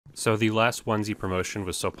So the last onesie promotion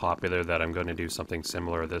was so popular that I'm going to do something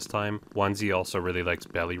similar this time. Onesie also really likes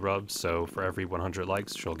belly rubs, so for every 100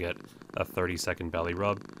 likes, she'll get a 30-second belly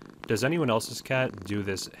rub. Does anyone else's cat do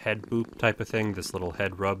this head boop type of thing, this little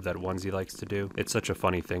head rub that Onesie likes to do? It's such a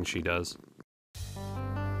funny thing she does.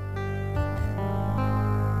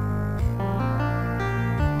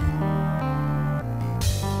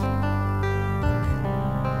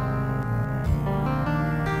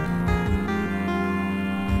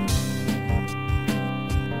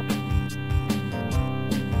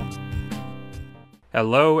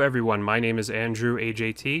 Hello everyone, my name is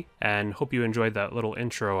AndrewAJT, and hope you enjoyed that little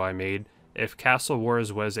intro I made. If Castle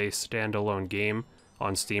Wars was a standalone game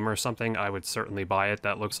on Steam or something, I would certainly buy it.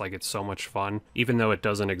 That looks like it's so much fun, even though it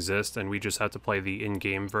doesn't exist and we just have to play the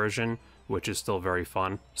in-game version, which is still very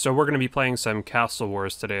fun. So we're going to be playing some Castle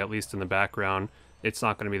Wars today, at least in the background. It's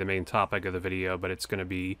not going to be the main topic of the video, but it's going to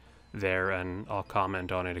be there and I'll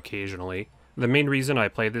comment on it occasionally. The main reason I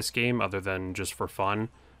played this game, other than just for fun,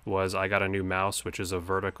 was I got a new mouse, which is a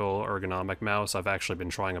vertical ergonomic mouse. I've actually been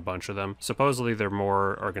trying a bunch of them. Supposedly they're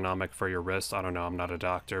more ergonomic for your wrist. I don't know, I'm not a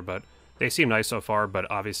doctor, but they seem nice so far, but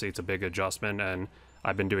obviously it's a big adjustment, and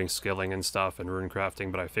I've been doing skilling and stuff and rune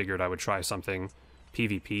crafting, but I figured I would try something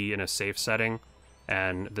PvP in a safe setting,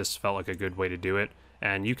 and this felt like a good way to do it.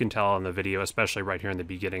 And you can tell in the video, especially right here in the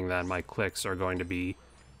beginning, that my clicks are going to be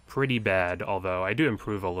pretty bad, although I do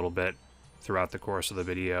improve a little bit throughout the course of the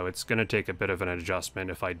video. It's going to take a bit of an adjustment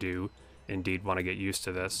if I do indeed want to get used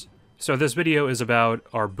to this. So this video is about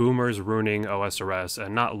our boomers ruining OSRS,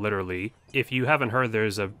 and not literally. If you haven't heard,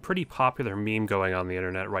 there's a pretty popular meme going on the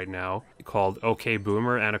internet right now called OK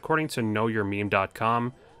Boomer, and according to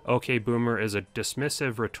knowyourmeme.com, OK Boomer is a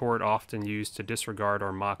dismissive retort often used to disregard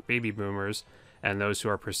or mock baby boomers and those who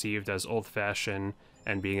are perceived as old-fashioned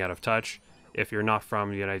and being out of touch. If you're not from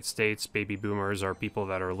the United States, baby boomers are people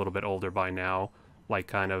that are a little bit older by now, like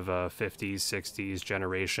kind of a 50s, 60s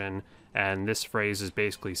generation, and this phrase is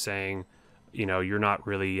basically saying, you know, you're not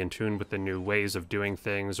really in tune with the new ways of doing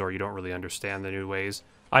things, or you don't really understand the new ways.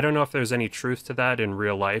 I don't know if there's any truth to that in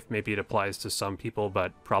real life. Maybe it applies to some people,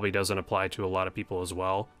 but probably doesn't apply to a lot of people as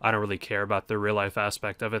well. I don't really care about the real life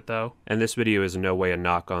aspect of it though. And this video is in no way a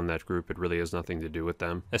knock on that group. It really has nothing to do with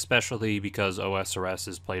them, especially because OSRS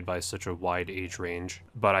is played by such a wide age range.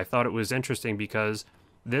 But I thought it was interesting because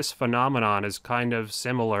this phenomenon is kind of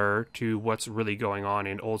similar to what's really going on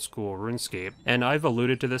in old school RuneScape. And I've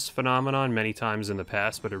alluded to this phenomenon many times in the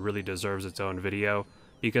past, but it really deserves its own video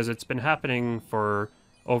because it's been happening for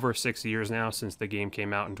over 6 years now, since the game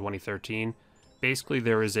came out in 2013. Basically,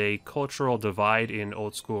 there is a cultural divide in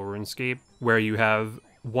old school RuneScape where you have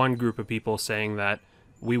one group of people saying that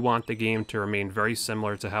we want the game to remain very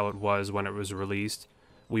similar to how it was when it was released.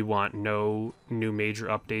 We want no new major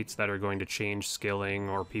updates that are going to change skilling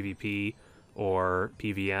or PvP or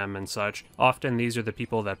PVM and such. Often these are the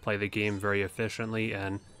people that play the game very efficiently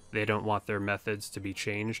and they don't want their methods to be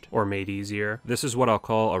changed or made easier. This is what I'll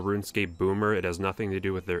call a RuneScape boomer. It has nothing to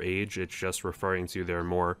do with their age, it's just referring to their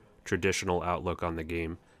more traditional outlook on the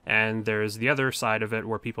game. And there's the other side of it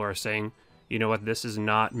where people are saying, you know what, this is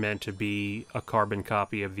not meant to be a carbon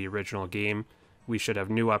copy of the original game. We should have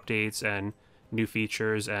new updates and new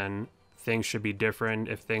features, and things should be different.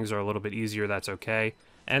 If things are a little bit easier, that's okay.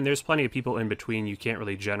 And there's plenty of people in between. You can't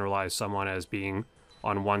really generalize someone as being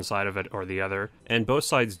on one side of it or the other. And both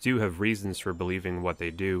sides do have reasons for believing what they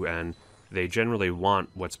do, and they generally want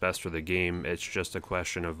what's best for the game. It's just a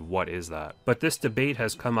question of what is that. But this debate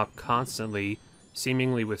has come up constantly,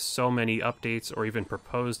 seemingly with so many updates or even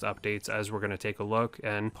proposed updates, as we're going to take a look.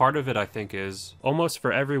 And part of it, I think, is almost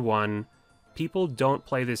for everyone, people don't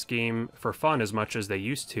play this game for fun as much as they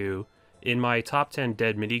used to. In my top 10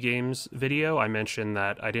 dead minigames video, I mentioned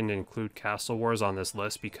that I didn't include Castle Wars on this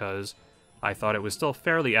list because I thought it was still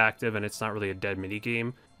fairly active and it's not really a dead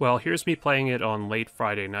minigame. Well, here's me playing it on late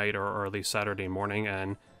Friday night or early Saturday morning,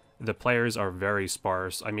 and the players are very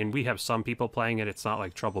sparse. I mean, we have some people playing it. It's not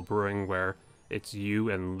like Trouble Brewing where it's you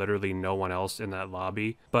and literally no one else in that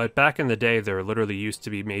lobby. But back in the day, there literally used to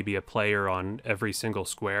be maybe a player on every single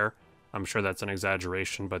square. I'm sure that's an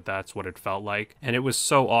exaggeration, but that's what it felt like. And it was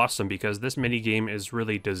so awesome because this minigame is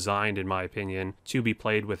really designed, in my opinion, to be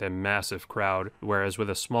played with a massive crowd, whereas with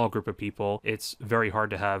a small group of people, it's very hard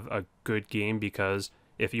to have a good game because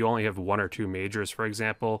if you only have one or two majors, for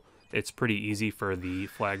example, it's pretty easy for the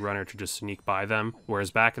flag runner to just sneak by them.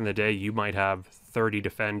 Whereas back in the day, you might have 30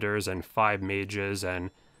 defenders and 5 mages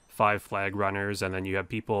and 5 flag runners, and then you have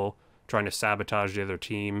people trying to sabotage the other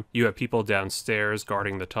team. You have people downstairs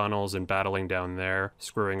guarding the tunnels and battling down there,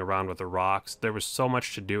 screwing around with the rocks. There was so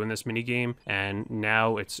much to do in this minigame, and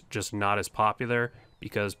now it's just not as popular.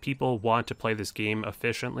 because people want to play this game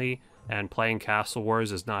efficiently, and playing Castle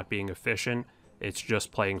Wars is not being efficient, it's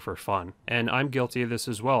just playing for fun. And I'm guilty of this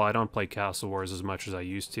as well. I don't play Castle Wars as much as I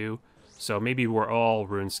used to, so maybe we're all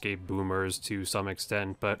RuneScape boomers to some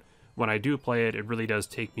extent, but when I do play it, it really does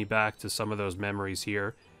take me back to some of those memories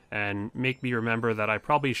here, and make me remember that I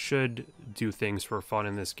probably should do things for fun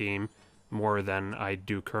in this game more than I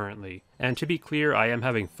do currently. And to be clear, I am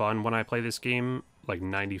having fun when I play this game, like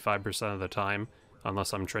 95% of the time,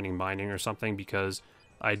 unless I'm training mining or something, because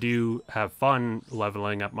I do have fun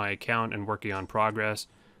leveling up my account and working on progress,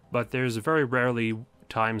 but there's very rarely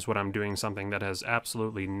times when I'm doing something that has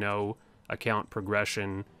absolutely no account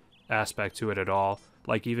progression aspect to it at all,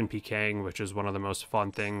 like even PKing, which is one of the most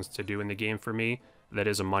fun things to do in the game for me. That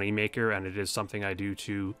is a money maker, and it is something I do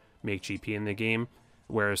to make GP in the game,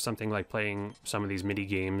 whereas something like playing some of these mini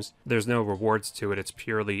games, there's no rewards to it, it's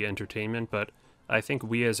purely entertainment. But I think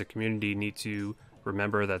we as a community need to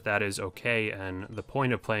remember that that is okay, and the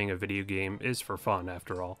point of playing a video game is for fun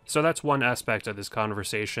after all. So that's one aspect of this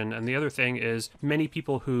conversation, and the other thing is many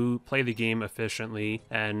people who play the game efficiently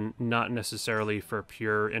and not necessarily for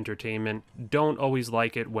pure entertainment don't always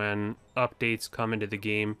like it when updates come into the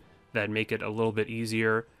game that make it a little bit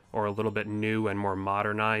easier or a little bit new and more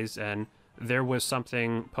modernized. And there was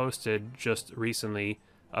something posted just recently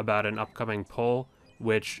about an upcoming poll,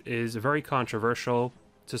 which is very controversial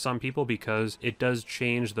to some people because it does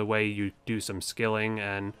change the way you do some skilling,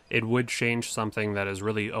 and it would change something that has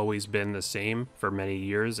really always been the same for many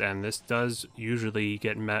years, and this does usually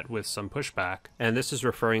get met with some pushback. And this is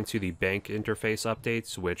referring to the bank interface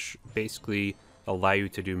updates, which basically allow you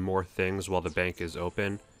to do more things while the bank is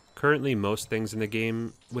open. Currently, most things in the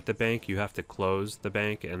game with the bank, you have to close the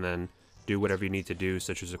bank and then do whatever you need to do,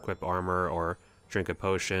 such as equip armor or drink a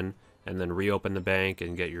potion, and then reopen the bank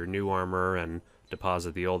and get your new armor and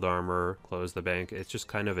deposit the old armor, close the bank. It's just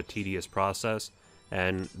kind of a tedious process,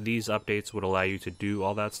 and these updates would allow you to do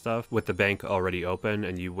all that stuff with the bank already open,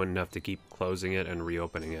 and you wouldn't have to keep closing it and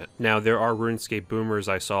reopening it. Now, there are RuneScape boomers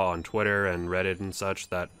I saw on Twitter and Reddit and such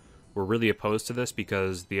that were really opposed to this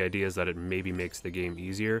because the idea is that it maybe makes the game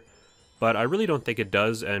easier, but I really don't think it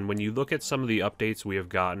does. And when you look at some of the updates we have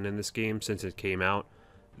gotten in this game since it came out,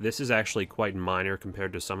 this is actually quite minor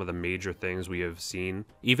compared to some of the major things we have seen.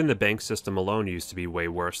 Even the bank system alone used to be way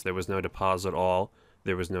worse. There was no deposit all,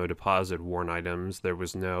 there was no deposit worn items, there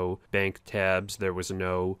was no bank tabs, there was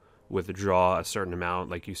no withdraw a certain amount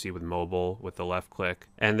like you see with mobile with the left click.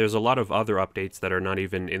 And there's a lot of other updates that are not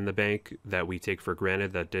even in the bank that we take for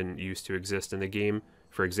granted that didn't used to exist in the game.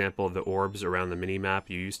 For example, the orbs around the minimap,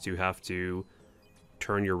 you used to have to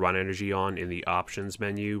turn your run energy on in the options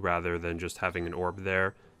menu rather than just having an orb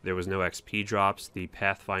there. There was no XP drops, the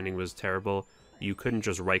pathfinding was terrible. You couldn't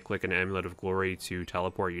just right-click an Amulet of Glory to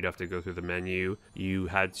teleport, you'd have to go through the menu. You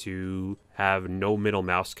had to have no middle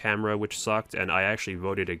mouse camera, which sucked, and I actually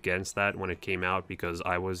voted against that when it came out because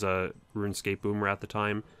I was a RuneScape boomer at the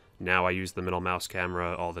time. Now I use the middle mouse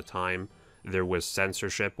camera all the time. There was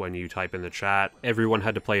censorship when you type in the chat. Everyone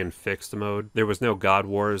had to play in fixed mode. There was no God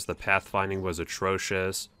Wars. The pathfinding was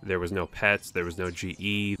atrocious. There was no pets. There was no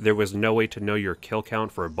GE. There was no way to know your kill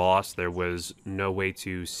count for a boss. There was no way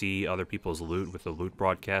to see other people's loot with the loot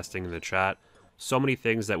broadcasting in the chat. So many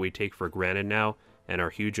things that we take for granted now and are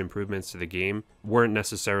huge improvements to the game weren't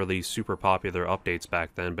necessarily super popular updates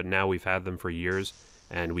back then, but now we've had them for years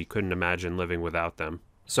and we couldn't imagine living without them.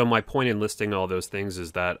 So my point in listing all those things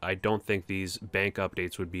is that I don't think these bank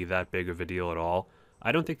updates would be that big of a deal at all.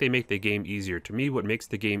 I don't think they make the game easier. To me, what makes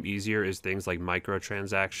the game easier is things like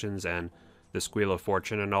microtransactions and the Squeal of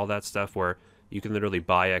Fortune and all that stuff where you can literally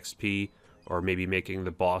buy XP or maybe making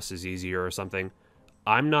the bosses easier or something.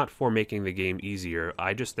 I'm not for making the game easier.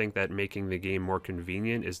 I just think that making the game more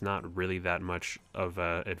convenient is not really that much of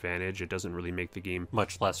an advantage. It doesn't really make the game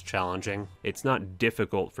much less challenging. It's not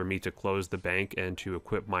difficult for me to close the bank and to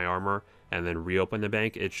equip my armor and then reopen the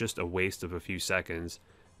bank. It's just a waste of a few seconds.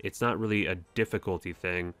 It's not really a difficulty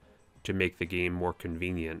thing to make the game more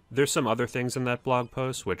convenient. There's some other things in that blog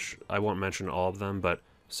post, which I won't mention all of them, but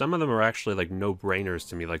some of them are actually like no-brainers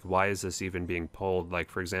to me. Like, why is this even being polled? Like,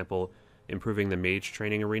 for example, improving the mage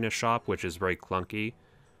training arena shop, which is very clunky.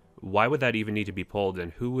 Why would that even need to be pulled,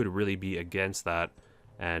 and who would really be against that?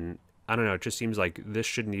 And I don't know, it just seems like this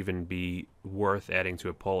shouldn't even be worth adding to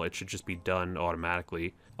a poll. It should just be done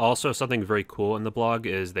automatically. Also, something very cool in the blog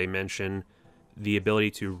is they mention the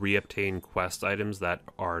ability to re-obtain quest items that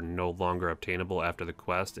are no longer obtainable after the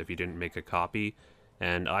quest if you didn't make a copy.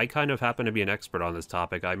 And I kind of happen to be an expert on this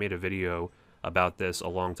topic. I made a video about this a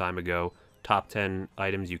long time ago. Top 10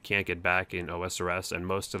 items you can't get back in OSRS, and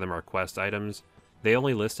most of them are quest items. They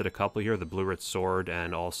only listed a couple here, the Blue Rit Sword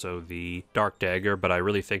and also the Dark Dagger, but I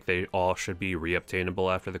really think they all should be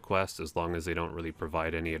re-obtainable after the quest, as long as they don't really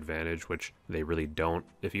provide any advantage, which they really don't.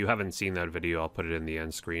 If you haven't seen that video, I'll put it in the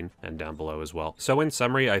end screen and down below as well. So in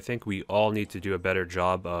summary, I think we all need to do a better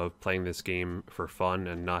job of playing this game for fun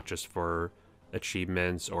and not just for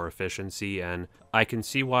achievements or efficiency, and I can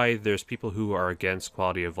see why there's people who are against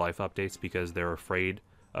quality of life updates because they're afraid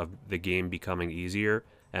of the game becoming easier.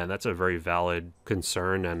 And that's a very valid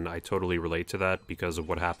concern, and I totally relate to that because of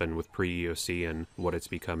what happened with pre-EOC and what it's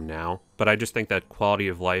become now. But I just think that quality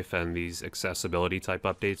of life and these accessibility type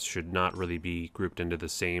updates should not really be grouped into the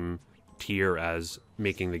same tier as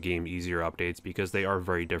making the game easier updates, because they are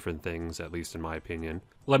very different things, at least in my opinion.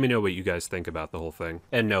 Let me know what you guys think about the whole thing.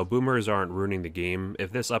 And no, boomers aren't ruining the game.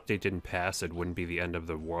 If this update didn't pass, it wouldn't be the end of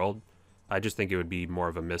the world. I just think it would be more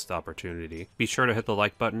of a missed opportunity. Be sure to hit the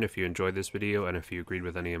like button if you enjoyed this video, and if you agreed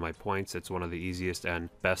with any of my points. It's one of the easiest and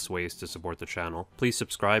best ways to support the channel. Please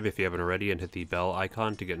subscribe if you haven't already, and hit the bell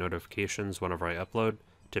icon to get notifications whenever I upload,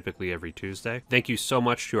 typically every Tuesday. Thank you so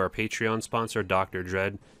much to our Patreon sponsor,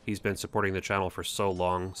 AndrewAJT. He's been supporting the channel for so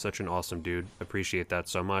long. Such an awesome dude. Appreciate that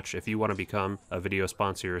so much. If you want to become a video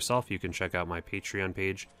sponsor yourself, you can check out my Patreon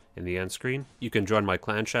page in the end screen. You can join my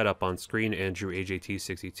clan chat up on screen,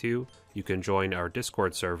 AndrewAJT62. You can join our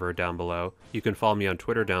Discord server down below. You can follow me on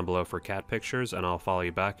Twitter down below for cat pictures, and I'll follow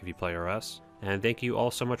you back if you play RS. And thank you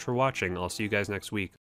all so much for watching. I'll see you guys next week.